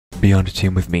be on a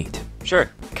team with Meat. Sure.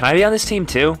 Can I be on this team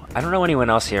too? I don't know anyone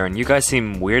else here, and you guys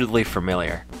seem weirdly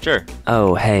familiar. Sure.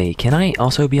 Oh, hey, can I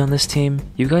also be on this team?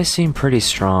 You guys seem pretty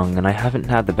strong, and I haven't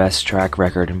had the best track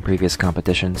record in previous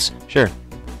competitions. Sure.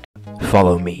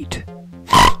 Follow Meat.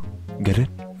 Get it?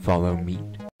 Follow Meat.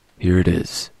 Here it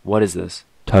is. What is this?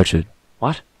 Touch it.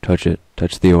 What? Touch it.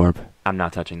 Touch the orb. I'm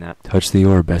not touching that. Touch the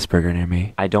orb, best burger near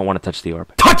me. I don't want to touch the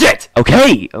orb. Touch it!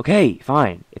 Okay,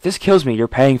 fine. If this kills me, you're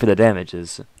paying for the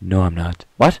damages. No, I'm not.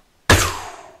 What?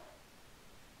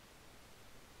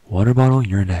 Water bottle,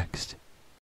 you're next.